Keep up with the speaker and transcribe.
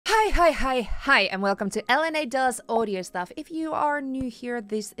Hi, and welcome to LNA Does Audio Stuff. If you are new here,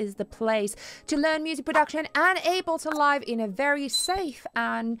 this is the place to learn music production and Ableton Live in a very safe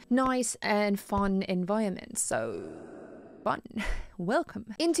and nice and fun environment. So, fun. Welcome.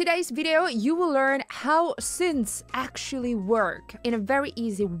 In today's video, you will learn how synths actually work in a very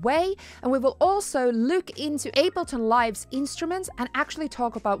easy way, and we will also look into Ableton Live's instruments and actually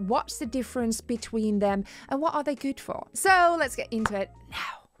talk about what's the difference between them and what are they good for. So let's get into it now.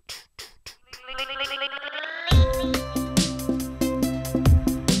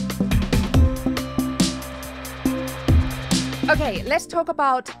 Okay, let's talk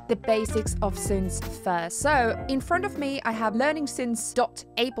about the basics of synths first. So, in front of me, I have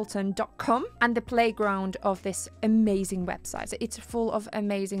learningsynths.ableton.com and the playground of this amazing website. So it's full of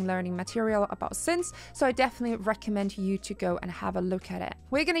amazing learning material about synths, so I definitely recommend you to go and have a look at it.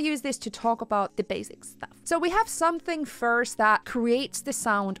 We're going to use this to talk about the basic stuff. So we have something first that creates the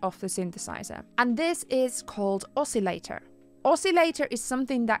sound of the synthesizer, and this is called oscillator. Oscillator is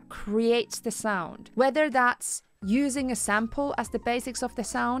something that creates the sound, whether that's using a sample as the basics of the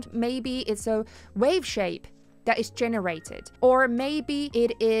sound, maybe it's a wave shape that is generated, or maybe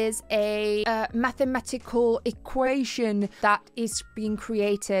it is a mathematical equation that is being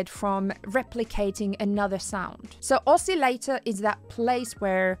created from replicating another sound. So oscillator is that place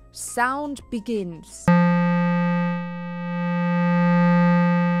where sound begins.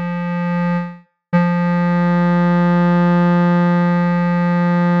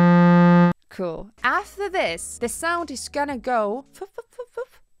 Cool. After this, the sound is gonna go,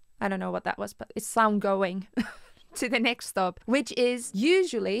 I don't know what that was, but it's sound going to the next stop, which is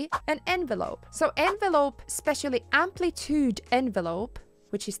usually an envelope. So envelope, especially amplitude envelope,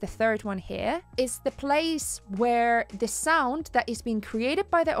 which is the third one here, is the place where the sound that is being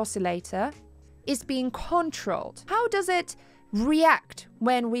created by the oscillator is being controlled. How does it react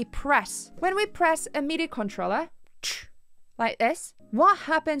when we press? When we press a MIDI controller, like this, what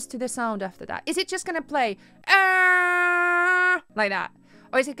happens to the sound after that? Is it just gonna play like that?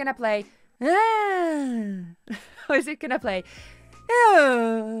 Or is it gonna play or is it gonna play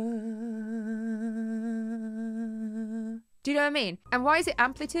Do you know what I mean? And why is it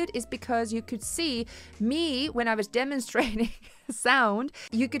amplitude? Is because you could see me when I was demonstrating sound,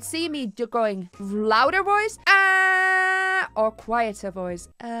 you could see me going louder voice or quieter voice,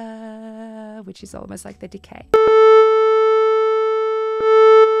 which is almost like the decay.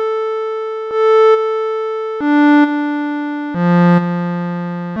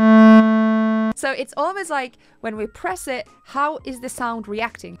 So it's almost like when we press it, how is the sound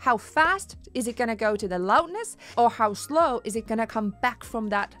reacting? How fast is it gonna go to the loudness, or how slow is it gonna come back from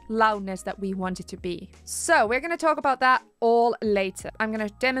that loudness that we want it to be? So we're gonna talk about that all later. I'm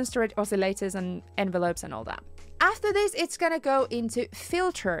gonna demonstrate oscillators and envelopes and all that. After this, it's gonna go into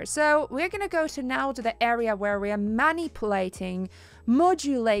filter. So we're gonna go to now to the area where we are manipulating,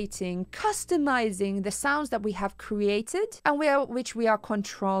 modulating, customizing the sounds that we have created and which we are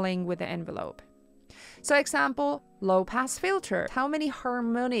controlling with the envelope. So example, low pass filter. How many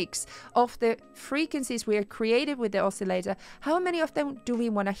harmonics of the frequencies we have created with the oscillator, how many of them do we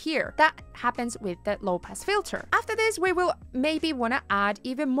want to hear? That happens with the low pass filter. After this, we will maybe want to add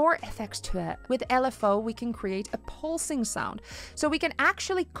even more effects to it. With LFO, we can create a pulsing sound. So we can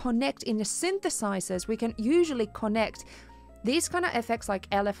actually connect in the synthesizers, we can usually connect these kind of effects like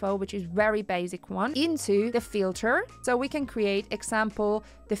LFO, which is very basic one, into the filter. So we can create, example,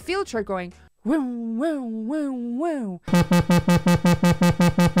 the filter going woo, woo, woo, woo.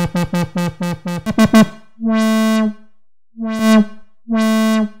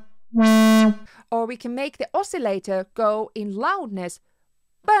 Or we can make the oscillator go in loudness.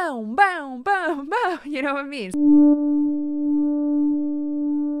 Boom, boom, boom, boom. You know what I mean?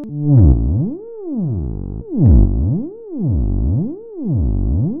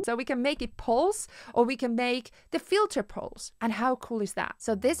 So we can make it pulse, or we can make the filter pulse. And how cool is that?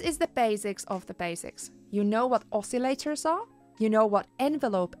 So this is the basics of the basics. You know what oscillators are, you know what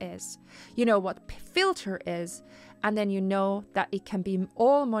envelope is, you know what filter is, and then you know that it can be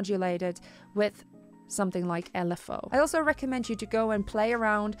all modulated with something like LFO. I also recommend you to go and play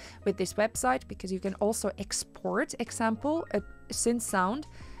around with this website, because you can also export, example, a synth sound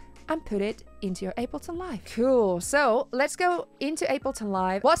and put it into your Ableton Live. Cool. So let's go into Ableton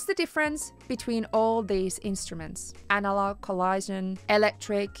Live. What's the difference between all these instruments? Analog, Collison,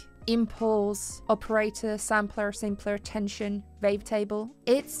 Electric, impulse, operator, sampler, simpler, tension, wavetable.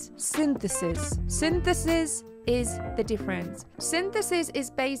 It's synthesis. Synthesis is the difference. Synthesis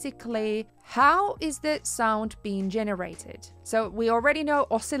is basically how is the sound being generated. So we already know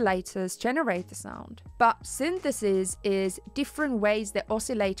oscillators generate the sound, but synthesis is different ways that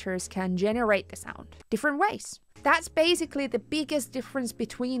oscillators can generate the sound. Different ways. That's basically the biggest difference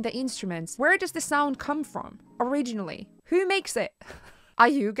between the instruments. Where does the sound come from originally? Who makes it? Are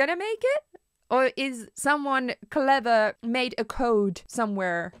you gonna make it? Or is someone clever made a code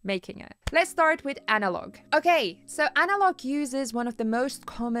somewhere making it? Let's start with analog. Okay, so analog uses one of the most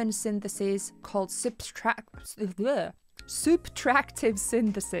common syntheses called subtractive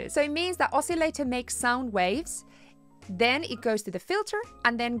synthesis. So it means that oscillator makes sound waves, then it goes to the filter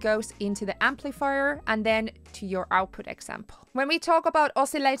and then goes into the amplifier and then to your output example. When we talk about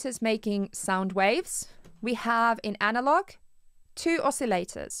oscillators making sound waves, we have in analog 2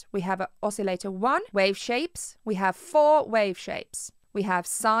 oscillators. We have oscillator 1, wave shapes. We have 4 wave shapes. We have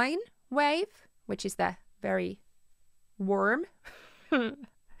sine wave, which is the very worm.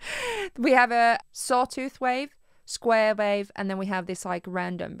 We have a sawtooth wave, square wave, and then we have this like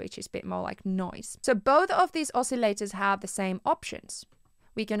random, which is a bit more like noise. So both of these oscillators have the same options.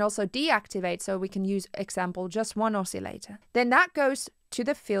 We can also deactivate, so we can use, example, just one oscillator. Then that goes to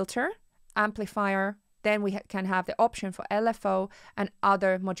the filter, amplifier. Then we can have the option for LFO and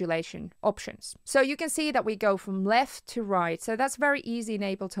other modulation options. So you can see that we go from left to right. So that's very easy in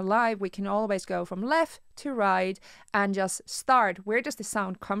Ableton Live. We can always go from left to right and just start. Where does the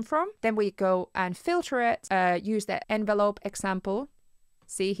sound come from? Then we go and filter it, use the envelope example.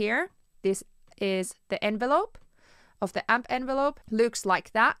 See here, this is the envelope of the amp envelope. Looks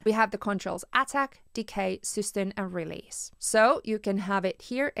like that. We have the controls attack, decay, sustain, and release. So you can have it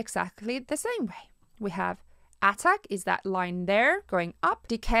here exactly the same way. We have attack is that line there going up.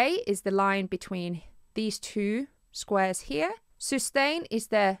 Decay is the line between these 2 squares here. Sustain is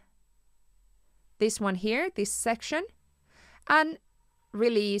this one here, this section. And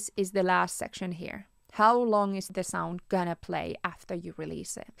release is the last section here. How long is the sound gonna play after you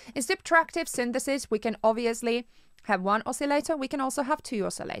release it? In subtractive synthesis, we can obviously have 1 oscillator. We can also have 2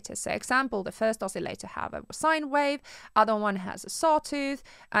 oscillators. So example, the first oscillator have a sine wave, other one has a sawtooth,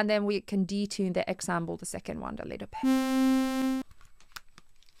 and then we can detune the example, the second one a little bit.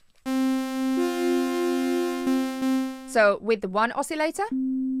 So with the 1 oscillator,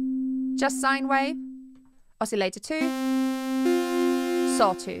 just sine wave, oscillator 2,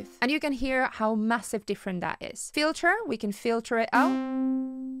 sawtooth. And you can hear how massive different that is. Filter, we can filter it out.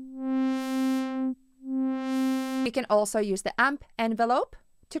 We can also use the amp envelope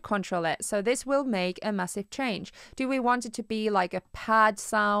to control it. So this will make a massive change. Do we want it to be like a pad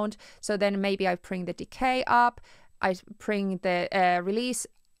sound? So then maybe I bring the decay up, I bring the release.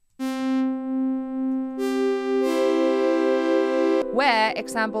 Where,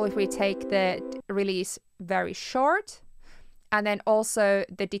 example, if we take the release very short, and then also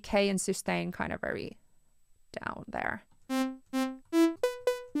the decay and sustain kind of very down there.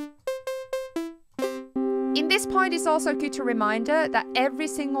 In this point, it's also good to reminder that every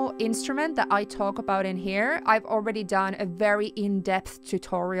single instrument that I talk about in here, I've already done a very in-depth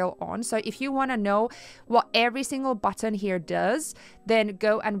tutorial on. So if you want to know what every single button here does, then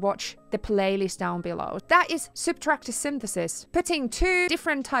go and watch the playlist down below. That is subtractive synthesis. Putting 2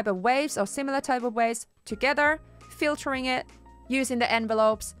 different type of waves or similar type of waves together, filtering it, using the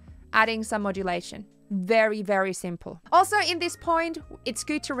envelopes, adding some modulation. Very, very simple. Also in this point, it's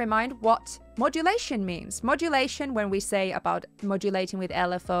good to remind what modulation means. Modulation, when we say about modulating with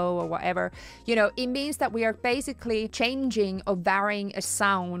LFO or whatever, you know, it means that we are basically changing or varying a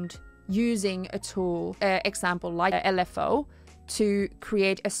sound using a tool, example like LFO, to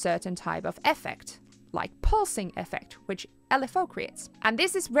create a certain type of effect, like pulsing effect, which LFO creates. And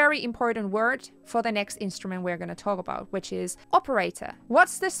this is very important word for the next instrument we're going to talk about, which is operator.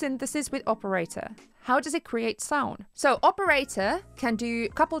 What's the synthesis with operator? How does it create sound? So operator can do a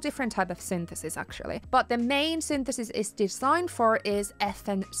couple different type of synthesis actually, but the main synthesis is designed for is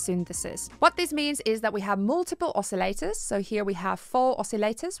FM synthesis. What this means is that we have multiple oscillators. So here we have 4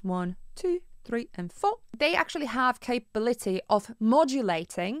 oscillators, 1, 2, 3, and 4. They actually have capability of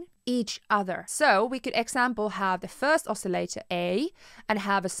modulating each other. So we could example have the first oscillator A and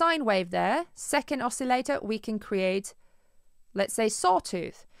have a sine wave there. Second oscillator, we can create, let's say,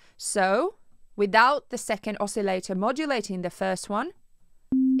 sawtooth. So without the second oscillator modulating the first one,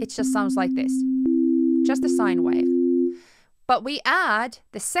 it just sounds like this, just a sine wave. But we add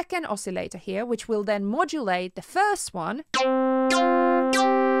the second oscillator here, which will then modulate the first one.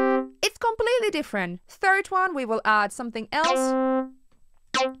 It's completely different. Third one, we will add something else.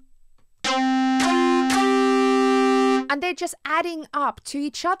 And they're just adding up to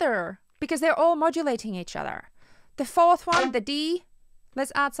each other because they're all modulating each other. The fourth one, the D,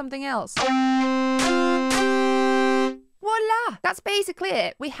 let's add something else. Voila! That's basically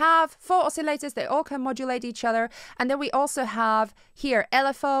it. We have 4 oscillators that all can modulate each other. And then we also have here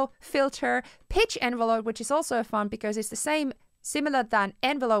LFO, filter, pitch envelope, which is also fun because it's the same, similar than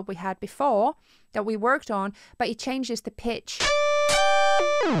envelope we had before that we worked on, but it changes the pitch.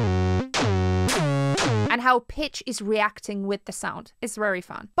 And how pitch is reacting with the sound. It's very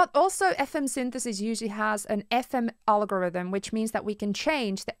fun. But also FM synthesis usually has an FM algorithm, which means that we can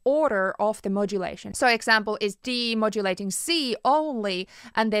change the order of the modulation. So example is D modulating C only,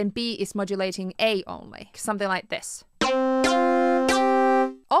 and then B is modulating A only. Something like this.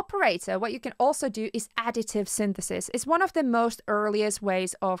 Operator, what you can also do is additive synthesis. It's one of the most earliest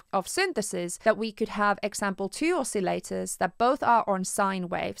ways of synthesis that we could have, example, 2 oscillators that both are on sine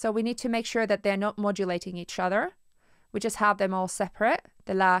wave. So we need to make sure that they're not modulating each other. We just have them all separate,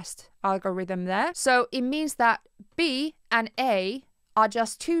 the last algorithm there. So it means that B and A are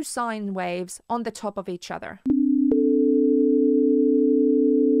just 2 sine waves on the top of each other.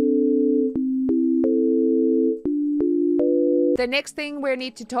 The next thing we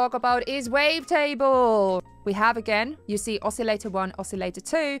need to talk about is Wavetable. We have again, you see oscillator 1, oscillator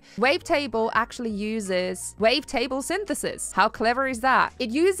 2. Wavetable actually uses wavetable synthesis. How clever is that? It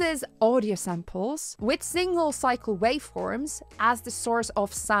uses audio samples with single cycle waveforms as the source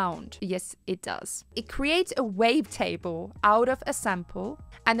of sound. Yes, it does. It creates a wavetable out of a sample,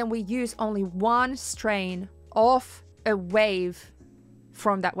 and then we use only one strain of a wave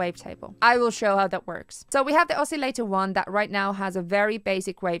from that wavetable. I will show how that works. So we have the oscillator 1 that right now has a very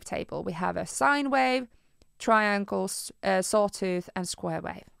basic wavetable. We have a sine wave, triangles, sawtooth, and square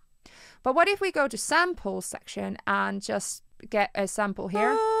wave. But what if we go to samples section and just get a sample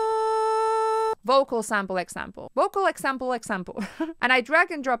here? Vocal sample example. Vocal example. And I drag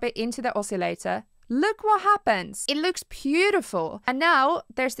and drop it into the oscillator. Look what happens. It looks beautiful. And now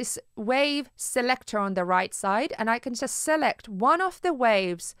there's this wave selector on the right side, and I can just select one of the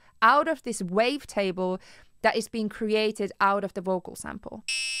waves out of this wavetable that is being created out of the vocal sample.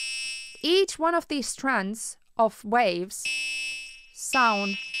 Each one of these strands of waves,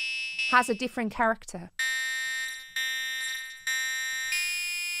 sound, has a different character.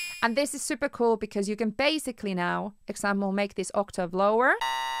 And this is super cool because you can basically now, example, make this octave lower.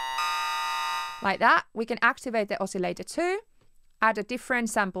 Like that. We can activate the oscillator 2, add a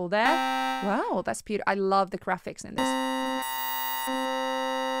different sample there. Wow, that's beautiful. I love the graphics in this.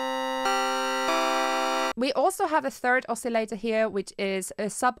 We also have a third oscillator here, which is a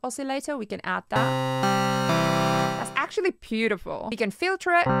sub oscillator. We can add that. That's actually beautiful. We can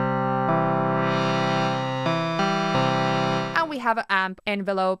filter it. And we have an amp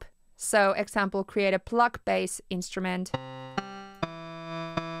envelope. So example, create a plug bass instrument.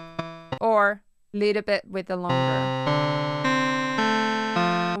 Or little bit with the longer.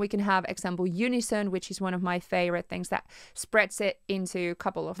 We can have example unison, which is one of my favorite things that spreads it into a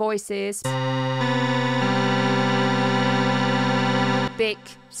couple of voices. Big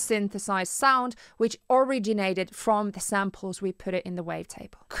synthesized sound, which originated from the samples we put it in the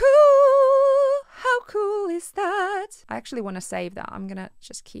wavetable. Cool! How cool is that? I actually want to save that. I'm gonna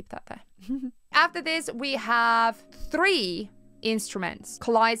just keep that there. After this, we have 3 instruments: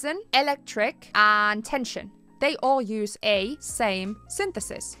 Collison, Electric, and Tension. They all use a same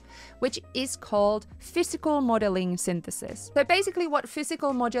synthesis, which is called physical modeling synthesis. So basically what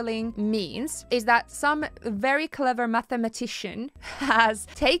physical modeling means is that some very clever mathematician has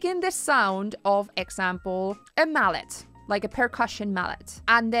taken the sound of, example, a mallet, like a percussion mallet,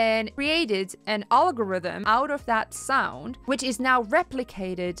 and then created an algorithm out of that sound, which is now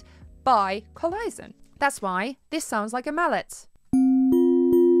replicated by Collison. That's why this sounds like a mallet.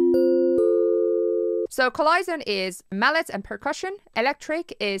 So Collison is mallet and percussion.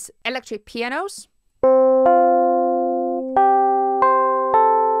 Electric is electric pianos.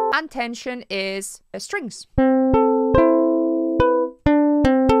 And Tension is strings.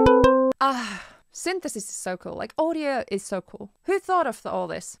 Synthesis is so cool. Like, audio is so cool. Who thought of all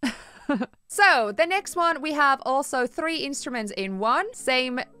this? So the next one, we have also 3 instruments in one.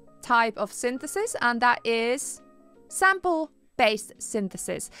 Same type of synthesis, and that is sample-based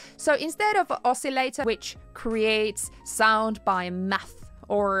synthesis. So instead of an oscillator which creates sound by math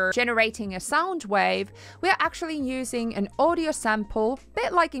or generating a sound wave, we are actually using an audio sample, a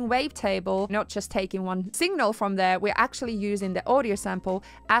bit like in Wavetable, not just taking one signal from there, we're actually using the audio sample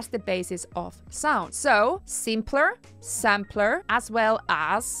as the basis of sound. So simpler, sampler, as well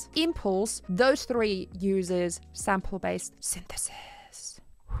as impulse, those 3 uses sample-based synthesis.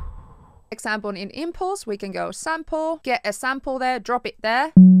 Example in Impulse, we can go sample, get a sample there, drop it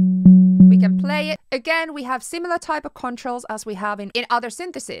there. We can play it. Again, we have similar type of controls as we have in other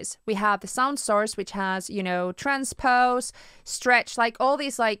syntheses. We have the sound source, which has, you know, transpose, stretch, like all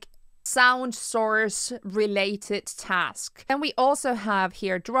these like sound source related tasks. And we also have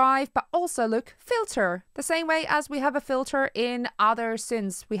here drive, but also look, filter. The same way as we have a filter in other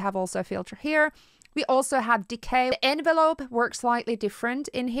synths, we have also a filter here. We also have decay. The envelope works slightly different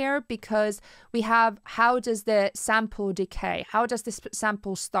in here because we have how does the sample decay? How does this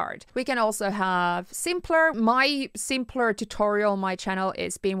sample start? We can also have simpler. My simpler tutorial on my channel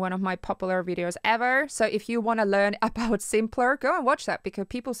is been one of my popular videos ever. So if you want to learn about simpler, go and watch that because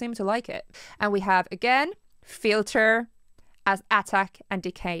people seem to like it. And we have again, filter as attack and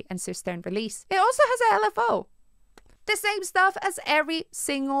decay and sustain release. It also has a LFO. The same stuff as every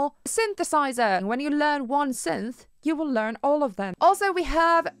single synthesizer. When you learn one synth, you will learn all of them. Also, we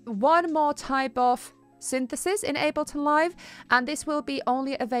have one more type of synthesis in Ableton Live, and this will be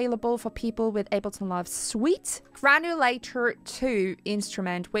only available for people with Ableton Live Suite. Granulator 2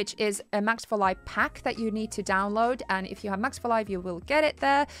 instrument, which is a Max for Live pack that you need to download, and if you have Max for Live, you will get it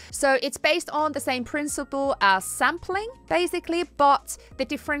there. So it's based on the same principle as sampling, basically, but the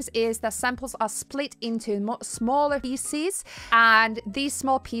difference is that samples are split into smaller pieces, and these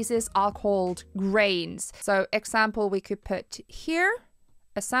small pieces are called grains. So example, we could put here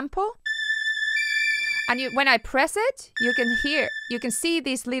a sample. And when I press it, you can see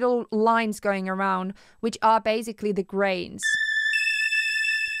these little lines going around, which are basically the grains.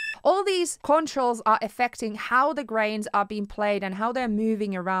 All these controls are affecting how the grains are being played and how they're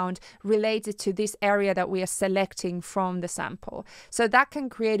moving around related to this area that we are selecting from the sample. So that can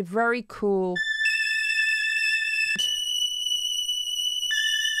create very cool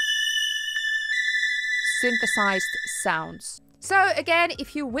synthesized sounds. So again,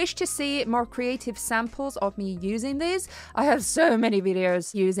 if you wish to see more creative samples of me using these, I have so many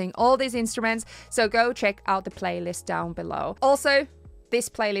videos using all these instruments, so go check out the playlist down below. Also, this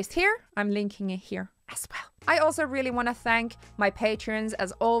playlist here, I'm linking it here as well. I also really want to thank my patrons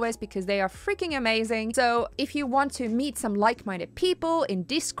as always because they are freaking amazing. So if you want to meet some like-minded people in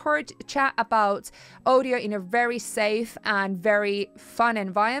Discord, chat about audio in a very safe and very fun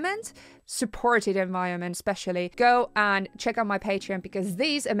environment, supported environment especially, go and check out my Patreon because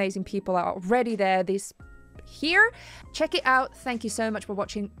these amazing people are already there. Here, check it out. Thank you so much for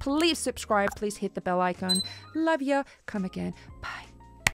watching. Please subscribe, please hit the bell icon. Love you. Come again. Bye.